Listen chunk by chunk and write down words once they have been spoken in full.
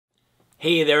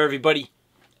Hey there everybody,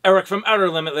 Eric from Outer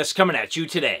Limitless coming at you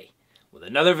today with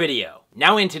another video.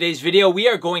 Now in today's video we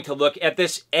are going to look at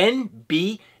this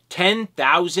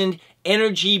NB10000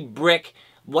 energy brick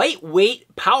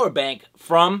lightweight power bank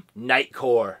from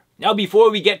Nitecore. Now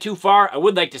before we get too far, I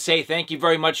would like to say thank you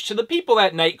very much to the people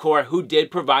at Nitecore who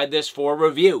did provide this for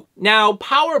review. Now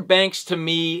power banks to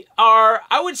me are,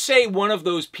 I would say, one of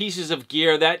those pieces of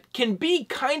gear that can be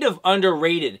kind of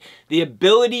underrated. The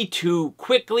ability to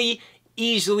quickly,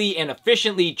 easily and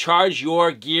efficiently charge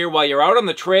your gear while you're out on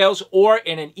the trails or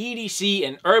in an EDC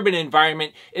and urban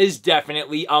environment is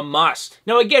definitely a must.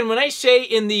 Now again, when I say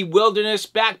in the wilderness,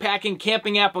 backpacking,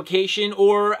 camping application,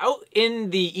 or out in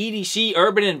the EDC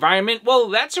urban environment, well,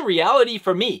 that's a reality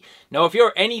for me. Now if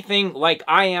you're anything like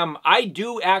I am, I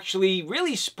do actually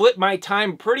really split my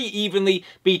time pretty evenly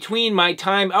between my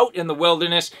time out in the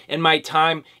wilderness and my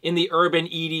time in the urban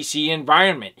EDC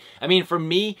environment. I mean, for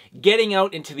me, getting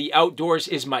out into the outdoors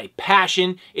is my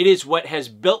passion. It is what has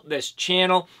built this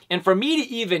channel. And for me to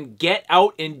even get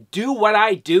out and do what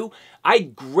I do, I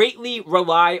greatly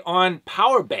rely on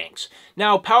power banks.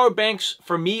 Now, power banks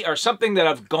for me are something that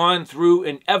I've gone through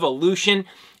an evolution.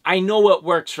 I know what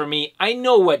works for me, I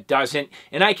know what doesn't,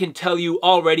 and I can tell you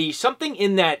already something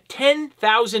in that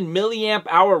 10,000 milliamp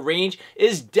hour range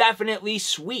is definitely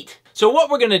sweet. So what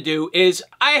we're going to do is,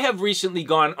 I have recently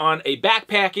gone on a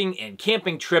backpacking and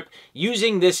camping trip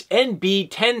using this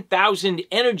NB10000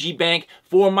 energy bank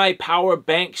for my power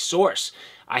bank source.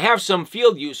 I have some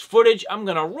field use footage. I'm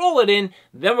going to roll it in,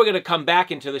 then we're going to come back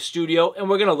into the studio and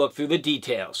we're going to look through the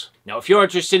details. Now if you're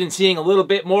interested in seeing a little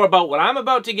bit more about what I'm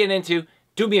about to get into,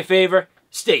 do me a favor,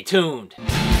 stay tuned. So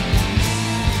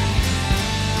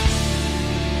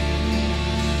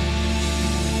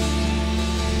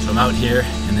I'm out here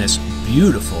in this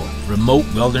beautiful remote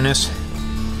wilderness,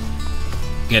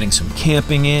 getting some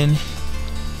camping in,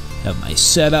 have my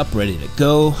setup ready to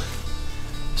go.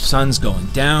 Sun's going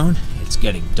down, it's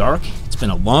getting dark. It's been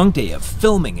a long day of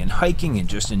filming and hiking and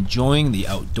just enjoying the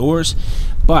outdoors,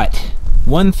 but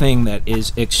one thing that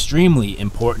is extremely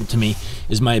important to me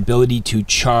is my ability to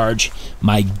charge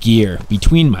my gear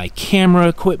between my camera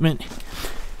equipment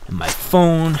and my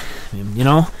phone. And, you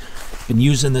know, been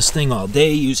using this thing all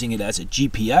day, using it as a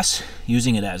GPS,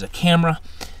 using it as a camera,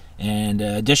 and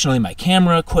additionally my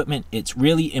camera equipment. It's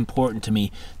really important to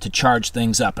me to charge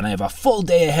things up, and I have a full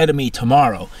day ahead of me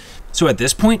tomorrow. So at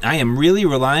this point I am really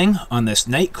relying on this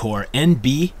Nitecore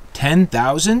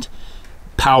NB10000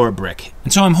 power brick.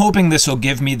 And so I'm hoping this will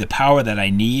give me the power that I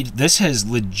need. This has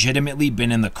legitimately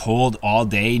been in the cold all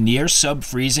day, near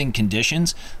sub-freezing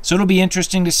conditions, so it'll be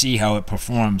interesting to see how it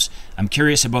performs. I'm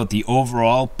curious about the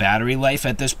overall battery life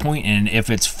at this point and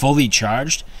if it's fully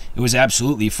charged. It was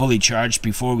absolutely fully charged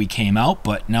before we came out,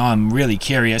 but now I'm really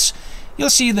curious.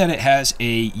 You'll see that it has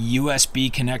a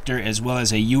USB connector as well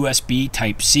as a USB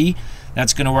Type-C.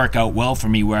 That's going to work out well for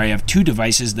me where I have two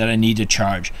devices that I need to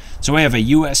charge. So I have a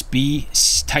USB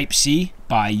Type-C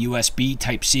by USB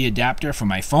Type-C adapter for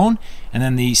my phone, and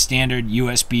then the standard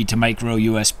USB to micro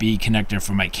USB connector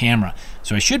for my camera.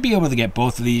 So I should be able to get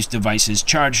both of these devices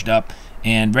charged up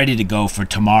and ready to go for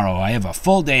tomorrow. I have a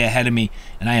full day ahead of me,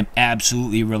 and I am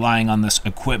absolutely relying on this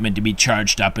equipment to be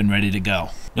charged up and ready to go.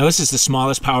 Now this is the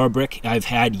smallest power brick I've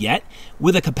had yet,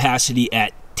 with a capacity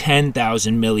at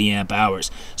 10,000 milliamp hours.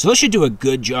 So this should do a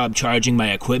good job charging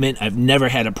my equipment. I've never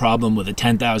had a problem with a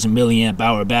 10,000 milliamp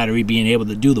hour battery being able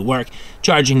to do the work.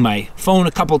 Charging my phone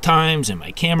a couple times and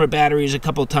my camera batteries a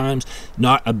couple times,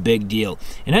 not a big deal.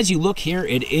 And as you look here,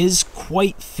 it is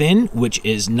quite thin, which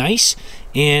is nice,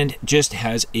 and just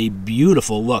has a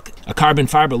beautiful look. A carbon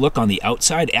fiber look on the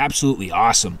outside, absolutely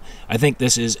awesome. I think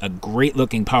this is a great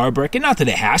looking power brick, and not that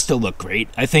it has to look great.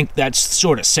 I think that's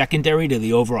sort of secondary to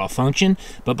the overall function,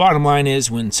 but bottom line is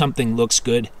when something looks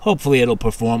good, hopefully it'll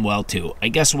perform well too. I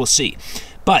guess we'll see.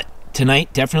 But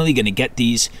tonight, definitely gonna get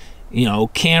these, you know,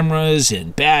 cameras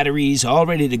and batteries all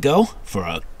ready to go for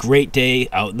a great day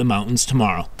out in the mountains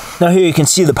tomorrow. Now here you can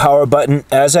see the power button.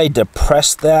 As I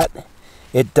depress that,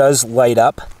 it does light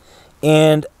up,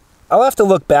 and I'll have to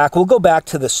look back. We'll go back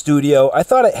to the studio. I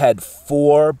thought it had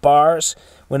 4 bars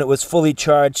when it was fully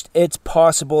charged. It's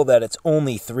possible that it's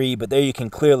only 3, but there you can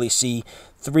clearly see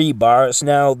 3 bars.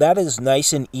 Now that is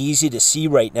nice and easy to see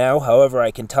right now. However,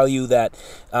 I can tell you that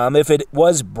if it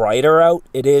was brighter out,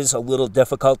 it is a little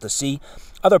difficult to see.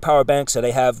 Other power banks that I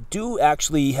have do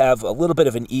actually have a little bit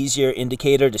of an easier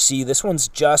indicator to see. This one's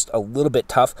just a little bit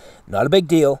tough. Not a big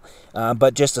deal,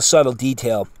 but just a subtle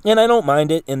detail. And I don't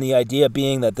mind it, in the idea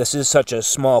being that this is such a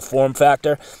small form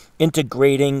factor.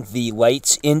 Integrating the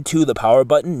lights into the power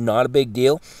button, not a big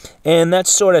deal. And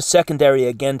that's sort of secondary,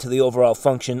 again, to the overall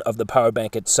function of the power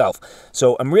bank itself.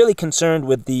 So I'm really concerned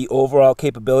with the overall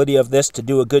capability of this to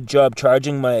do a good job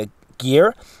charging my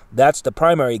gear. That's the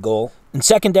primary goal. And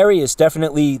secondary is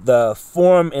definitely the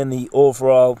form and the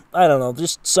overall, I don't know,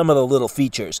 just some of the little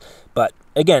features. But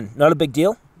again, not a big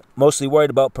deal. Mostly worried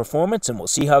about performance, and we'll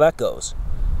see how that goes.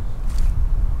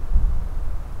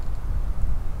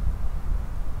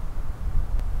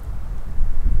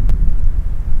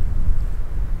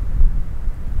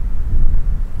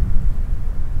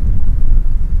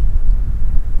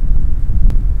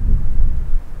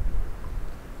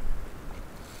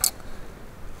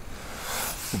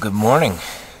 Good morning.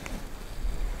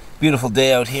 Beautiful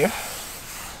day out here.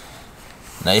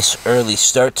 Nice early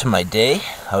start to my day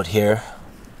out here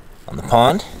on the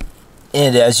pond.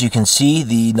 And as you can see,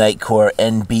 the Nitecore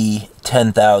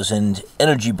NB10000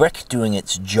 energy brick doing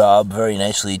its job very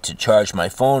nicely to charge my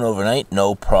phone overnight.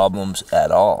 No problems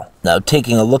at all. Now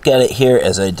taking a look at it here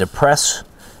as I depress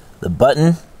the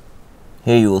button,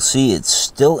 here you will see it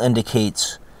still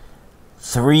indicates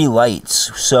 3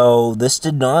 lights. So this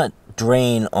did not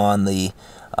drain on the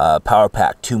power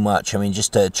pack too much. I mean,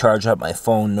 just to charge up my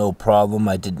phone, no problem.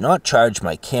 I did not charge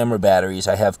my camera batteries.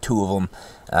 I have 2 of them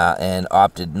and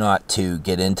opted not to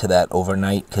get into that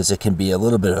overnight because it can be a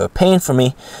little bit of a pain for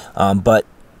me. But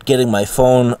getting my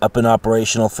phone up and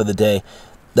operational for the day,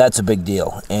 that's a big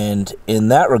deal. And in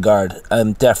that regard,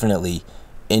 I'm definitely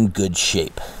in good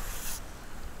shape.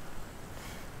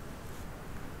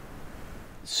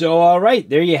 So, all right,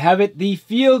 there you have it. The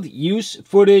field use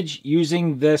footage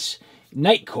using this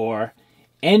Nitecore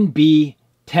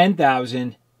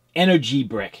NB10000 energy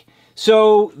brick.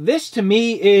 So this to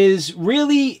me is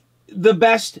really the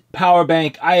best power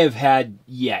bank I have had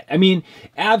yet. I mean,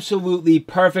 absolutely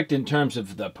perfect in terms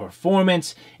of the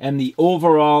performance and the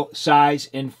overall size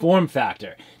and form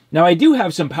factor. Now, I do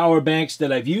have some power banks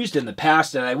that I've used in the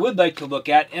past that I would like to look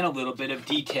at in a little bit of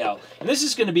detail. And this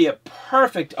is going to be a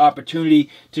perfect opportunity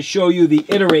to show you the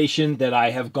iteration that I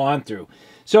have gone through.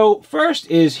 So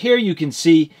first is here you can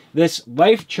see this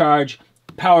Life Charge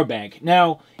power bank.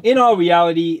 Now, in all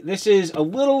reality, this is a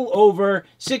little over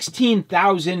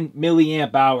 16,000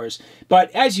 milliamp hours.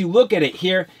 But as you look at it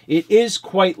here, it is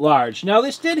quite large. Now,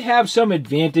 this did have some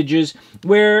advantages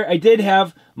where I did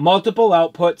have multiple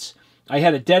outputs. I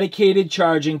had a dedicated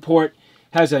charging port,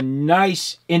 has a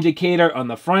nice indicator on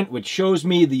the front which shows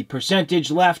me the percentage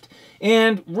left,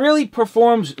 and really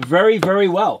performs very, very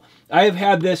well. I have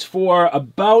had this for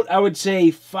about, I would say,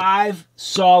 5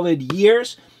 solid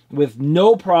years with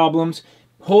no problems,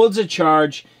 holds a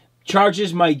charge,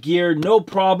 charges my gear no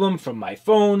problem from my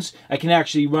phones. I can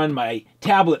actually run my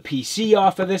tablet PC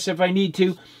off of this if I need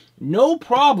to. No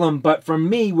problem, but for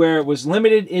me, where it was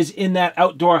limited is in that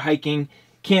outdoor hiking,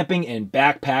 camping, and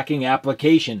backpacking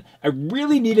application. I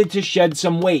really needed to shed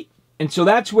some weight. And so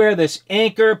that's where this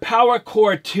Anker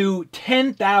PowerCore 2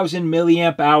 10,000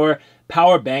 milliamp hour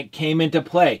power bank came into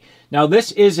play. Now,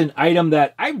 this is an item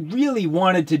that I really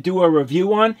wanted to do a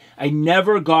review on. I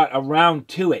never got around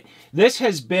to it. This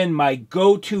has been my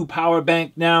go-to power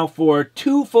bank now for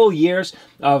 2 full years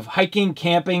of hiking,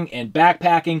 camping, and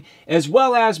backpacking, as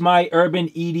well as my urban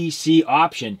EDC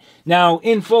option. Now,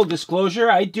 in full disclosure,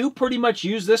 I do pretty much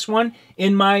use this one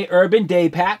in my urban day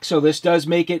pack, so this does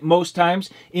make it most times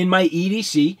in my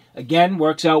EDC. Again,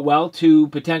 works out well to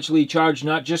potentially charge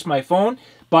not just my phone,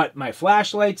 but my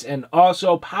flashlights, and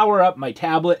also power up my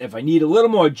tablet if I need a little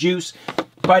more juice.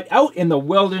 But out in the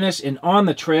wilderness and on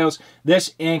the trails,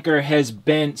 this Anker has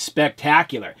been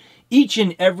spectacular. Each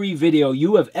and every video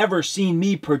you have ever seen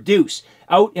me produce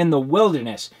out in the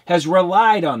wilderness has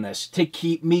relied on this to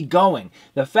keep me going.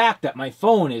 The fact that my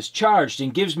phone is charged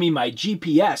and gives me my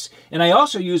GPS, and I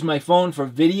also use my phone for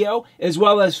video as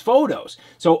well as photos.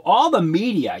 So all the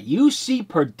media you see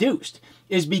produced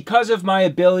is because of my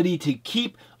ability to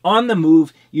keep on the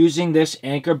move using this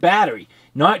Anker battery.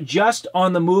 Not just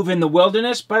on the move in the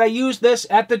wilderness, but I use this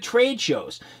at the trade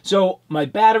shows. So my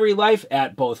battery life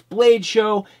at both Blade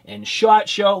Show and SHOT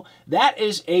Show, that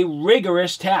is a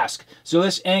rigorous task. So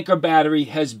this Anker battery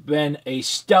has been a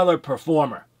stellar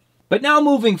performer. But now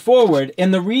moving forward,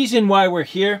 and the reason why we're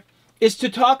here is to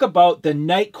talk about the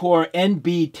Nitecore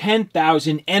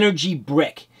NB10000 energy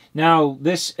brick. Now,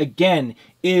 this, again,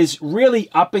 is really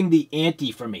upping the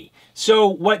ante for me. So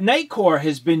what Nitecore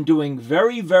has been doing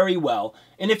very, very well,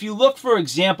 and if you look, for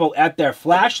example, at their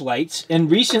flashlights, and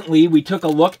recently we took a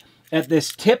look at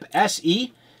this Tip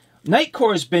SE,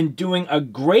 Nitecore has been doing a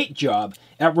great job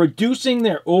at reducing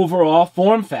their overall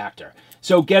form factor.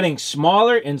 So getting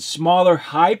smaller and smaller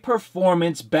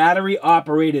high-performance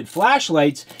battery-operated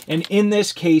flashlights, and in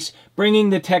this case, bringing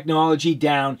the technology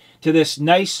down to this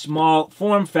nice small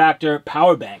form factor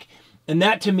power bank. And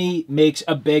that, to me, makes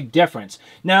a big difference.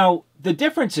 Now, the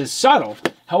difference is subtle.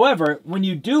 However, when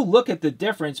you do look at the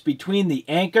difference between the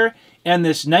Anker and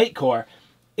this Nitecore,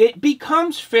 it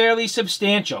becomes fairly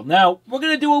substantial. Now, we're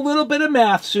going to do a little bit of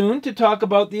math soon to talk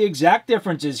about the exact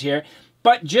differences here,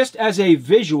 but just as a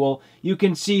visual, you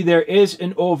can see there is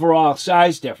an overall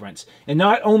size difference. And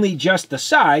not only just the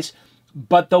size,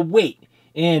 but the weight.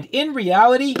 And in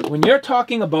reality, when you're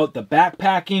talking about the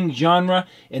backpacking genre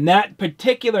in that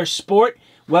particular sport,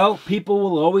 well, people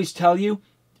will always tell you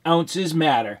ounces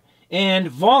matter. And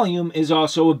volume is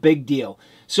also a big deal.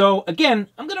 So again,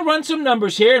 I'm going to run some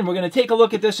numbers here, and we're going to take a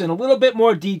look at this in a little bit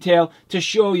more detail to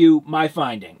show you my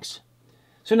findings.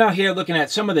 So now here, looking at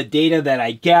some of the data that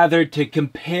I gathered to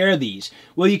compare these,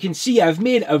 well, you can see I've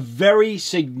made a very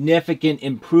significant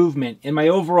improvement in my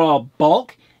overall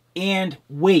bulk and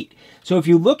weight. So if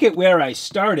you look at where I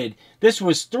started, this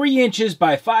was 3 inches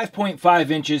by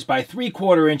 5.5 inches by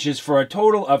 3/4 inches for a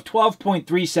total of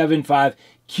 12.375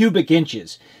 cubic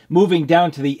inches. Moving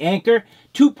down to the Anker,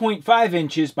 2.5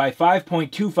 inches by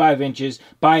 5.25 inches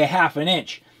by 1/2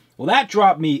 inch. Well, that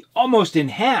dropped me almost in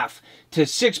half to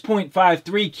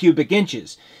 6.53 cubic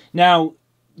inches. Now,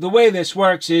 the way this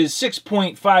works is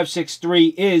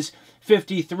 6.563 is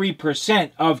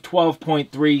 53% of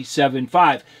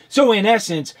 12.375. So in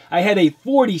essence, I had a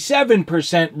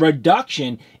 47%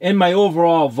 reduction in my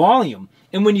overall volume.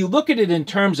 And when you look at it in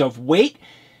terms of weight,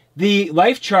 the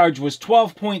life charge was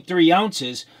 12.3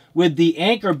 ounces, with the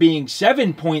Anker being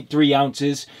 7.3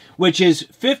 ounces, which is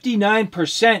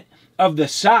 59% of the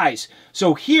size.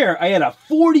 So here I had a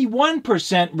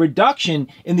 41% reduction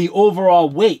in the overall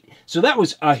weight. So that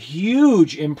was a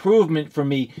huge improvement for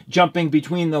me, jumping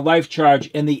between the life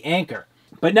charge and the Anker.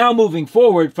 But now moving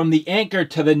forward from the Anker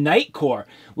to the Nitecore,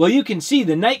 well, you can see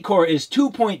the Nitecore is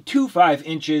 2.25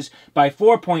 inches by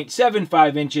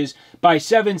 4.75 inches by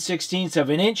 7/16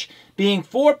 of an inch, being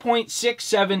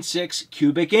 4.676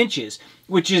 cubic inches,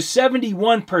 which is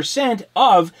 71%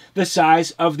 of the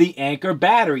size of the Anker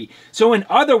battery. So in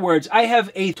other words, I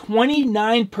have a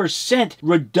 29%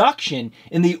 reduction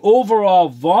in the overall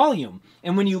volume.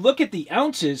 And when you look at the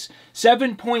ounces,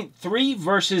 7.3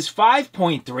 versus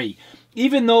 5.3,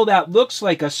 even though that looks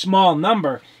like a small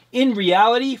number, in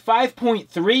reality,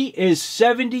 5.3 is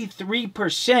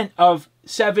 73% of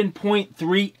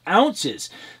 7.3 ounces.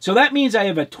 So that means I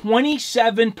have a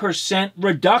 27%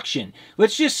 reduction.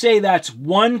 Let's just say that's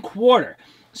 1/4.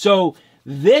 So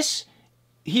this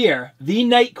here, the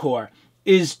Nitecore,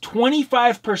 is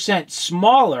 25%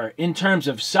 smaller in terms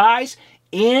of size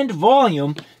and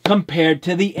volume compared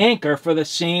to the Anker for the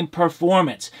same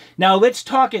performance. Now let's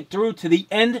talk it through to the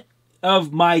end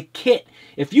of my kit.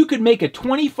 If you could make a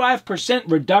 25%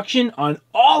 reduction on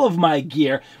all of my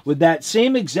gear with that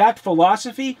same exact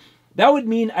philosophy, that would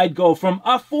mean I'd go from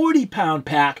a 40-pound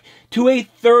pack to a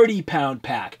 30-pound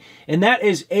pack. And that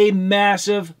is a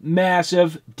massive,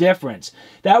 massive difference.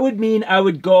 That would mean I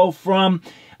would go from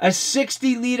a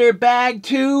 60-liter bag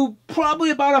to probably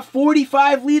about a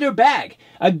 45-liter bag.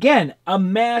 Again, a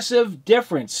massive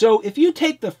difference. So if you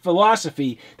take the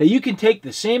philosophy that you can take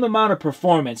the same amount of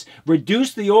performance,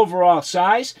 reduce the overall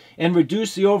size, and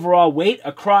reduce the overall weight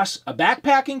across a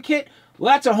backpacking kit,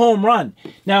 well, that's a home run.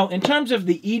 Now, in terms of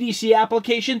the EDC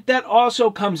application, that also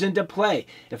comes into play.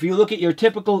 If you look at your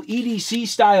typical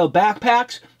EDC-style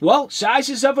backpacks, well, size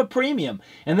is of a premium.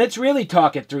 And let's really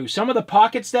talk it through. Some of the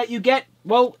pockets that you get,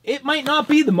 well, it might not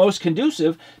be the most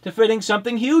conducive to fitting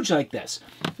something huge like this.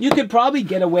 You could probably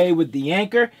get away with the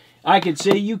Anker. I could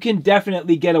say you can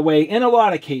definitely get away, in a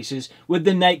lot of cases, with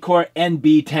the Nitecore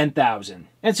NB1000.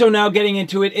 And so now getting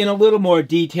into it in a little more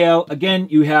detail, again,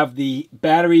 you have the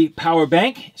battery power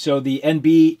bank, so the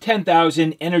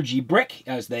NB10000 energy brick,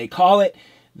 as they call it.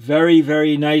 Very,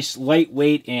 very nice,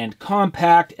 lightweight, and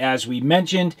compact, as we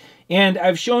mentioned. And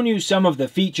I've shown you some of the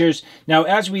features. Now,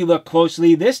 as we look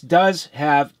closely, this does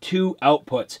have 2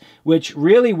 outputs, which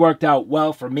really worked out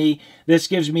well for me. This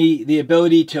gives me the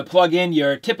ability to plug in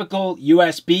your typical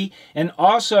USB, and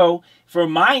also, for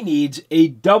my needs, a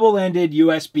double-ended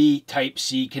USB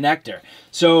Type-C connector.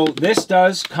 So this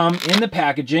does come in the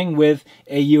packaging with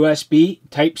a USB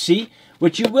Type-C,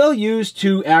 which you will use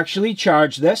to actually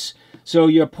charge this. So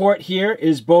your port here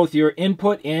is both your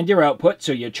input and your output.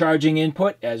 So you're charging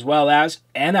input as well as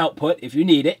an output if you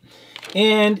need it.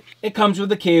 And it comes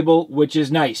with a cable, which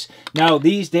is nice. Now,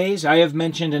 these days, I have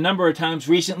mentioned a number of times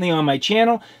recently on my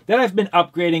channel that I've been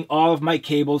upgrading all of my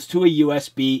cables to a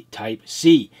USB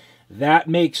Type-C. That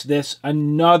makes this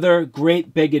another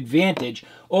great big advantage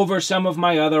over some of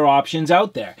my other options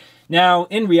out there. Now,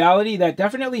 in reality, that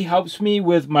definitely helps me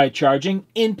with my charging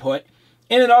input,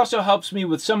 and it also helps me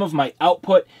with some of my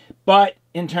output, but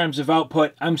in terms of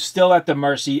output, I'm still at the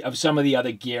mercy of some of the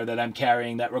other gear that I'm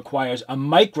carrying that requires a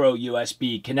micro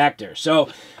USB connector. So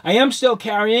I am still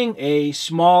carrying a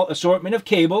small assortment of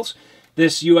cables.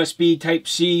 This USB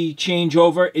Type-C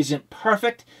changeover isn't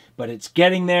perfect, but it's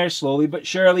getting there slowly but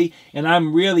surely, and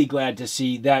I'm really glad to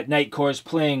see that Nitecore is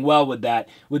playing well with that,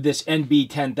 with this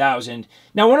NB10000.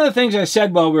 Now, one of the things I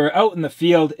said while we were out in the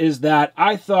field is that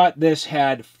I thought this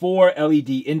had 4 LED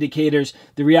indicators.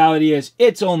 The reality is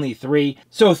it's only 3.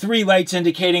 So 3 lights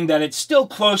indicating that it's still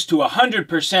close to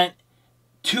 100%,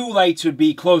 2 lights would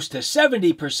be close to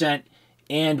 70%,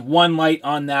 and 1 light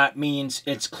on that means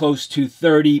it's close to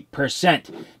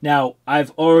 30%. Now,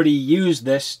 I've already used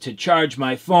this to charge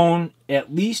my phone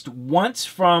at least once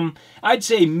from, I'd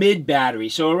say, mid-battery,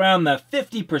 so around the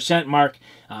 50% mark.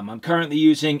 I'm currently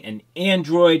using an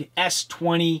Android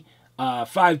S20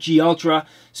 5G Ultra,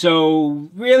 so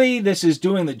really this is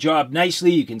doing the job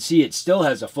nicely. You can see it still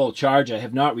has a full charge. I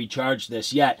have not recharged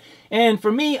this yet, and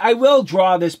for me, I will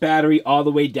draw this battery all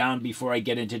the way down before I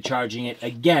get into charging it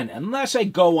again, unless I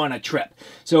go on a trip.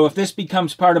 So if this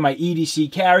becomes part of my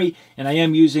EDC carry and I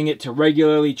am using it to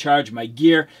regularly charge my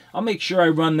gear, I'll make sure I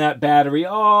run that battery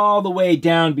all the way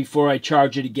down before I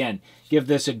charge it again. Give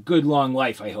this a good long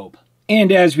life, I hope. And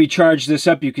as we charge this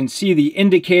up, you can see the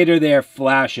indicator there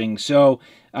flashing. So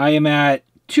I am at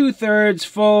 2/3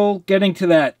 full, getting to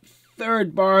that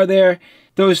 3rd bar there.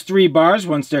 Those 3 bars,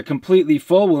 once they're completely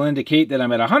full, will indicate that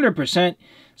I'm at 100%.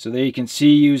 So there you can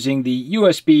see using the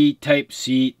USB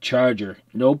Type-C charger.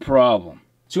 No problem.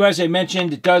 So as I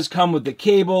mentioned, it does come with the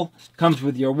cable, comes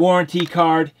with your warranty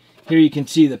card. Here you can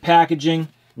see the packaging,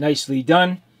 nicely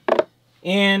done.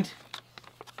 And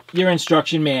your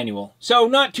instruction manual. So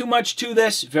not too much to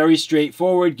this, very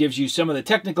straightforward, gives you some of the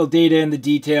technical data and the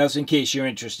details in case you're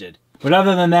interested. But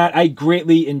other than that, I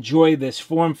greatly enjoy this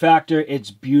form factor. It's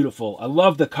beautiful. I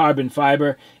love the carbon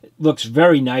fiber. It looks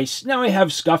very nice. Now I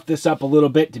have scuffed this up a little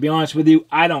bit. To be honest with you,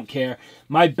 I don't care.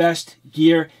 My best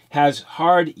gear has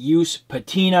hard use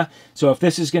patina. So if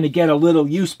this is going to get a little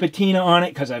use patina on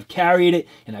it because I've carried it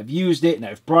and I've used it and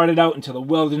I've brought it out into the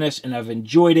wilderness and I've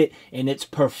enjoyed it and it's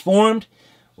performed,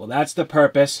 well, that's the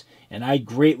purpose, and I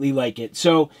greatly like it.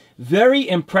 So, very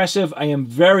impressive. I am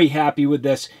very happy with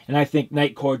this, and I think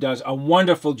Nitecore does a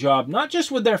wonderful job, not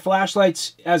just with their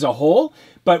flashlights as a whole,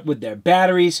 but with their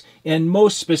batteries, and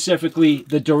most specifically,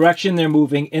 the direction they're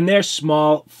moving in their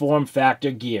small form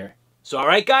factor gear. So, all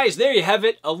right, guys, there you have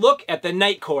it. A look at the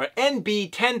Nitecore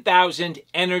NB10000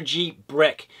 Energy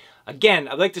Brick. Again,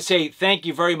 I'd like to say thank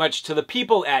you very much to the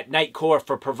people at Nitecore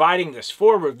for providing this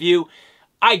for review.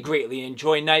 I greatly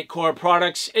enjoy Nitecore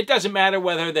products. It doesn't matter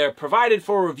whether they're provided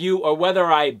for review or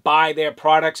whether I buy their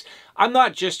products. I'm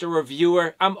not just a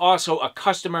reviewer, I'm also a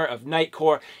customer of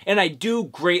Nitecore, and I do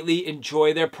greatly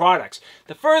enjoy their products.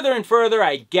 The further and further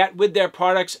I get with their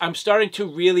products, I'm starting to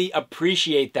really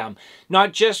appreciate them.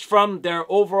 Not just from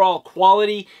their overall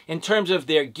quality in terms of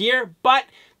their gear, but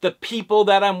the people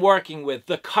that I'm working with,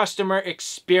 the customer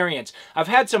experience. I've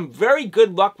had some very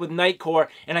good luck with Nitecore,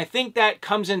 and I think that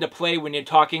comes into play when you're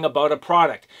talking about a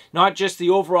product. Not just the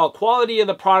overall quality of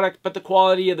the product, but the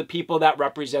quality of the people that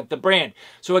represent the brand.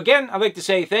 So again, I'd like to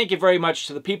say thank you very much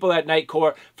to the people at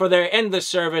Nitecore for their endless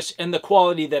service and the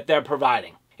quality that they're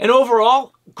providing. And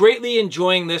overall, greatly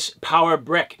enjoying this power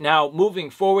brick. Now, moving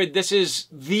forward, this is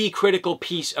the critical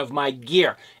piece of my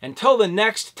gear. Until the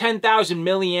next 10,000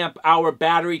 milliamp hour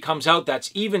battery comes out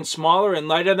that's even smaller and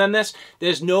lighter than this,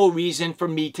 there's no reason for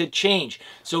me to change.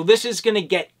 So this is going to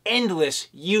get endless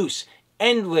use,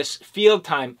 endless field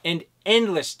time, and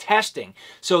endless testing.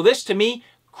 So this, to me,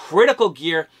 critical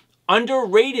gear,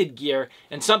 underrated gear,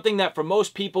 and something that for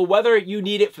most people, whether you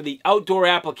need it for the outdoor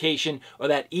application or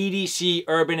that EDC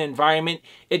urban environment,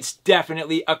 it's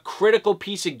definitely a critical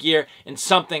piece of gear and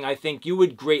something I think you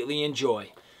would greatly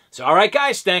enjoy. So all right,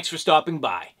 guys, thanks for stopping by.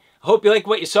 I hope you like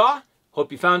what you saw.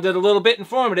 Hope you found it a little bit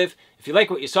informative. If you like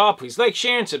what you saw, please like,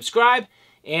 share, and subscribe.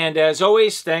 And as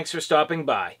always, thanks for stopping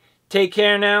by. Take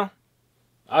care now.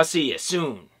 I'll see you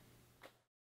soon.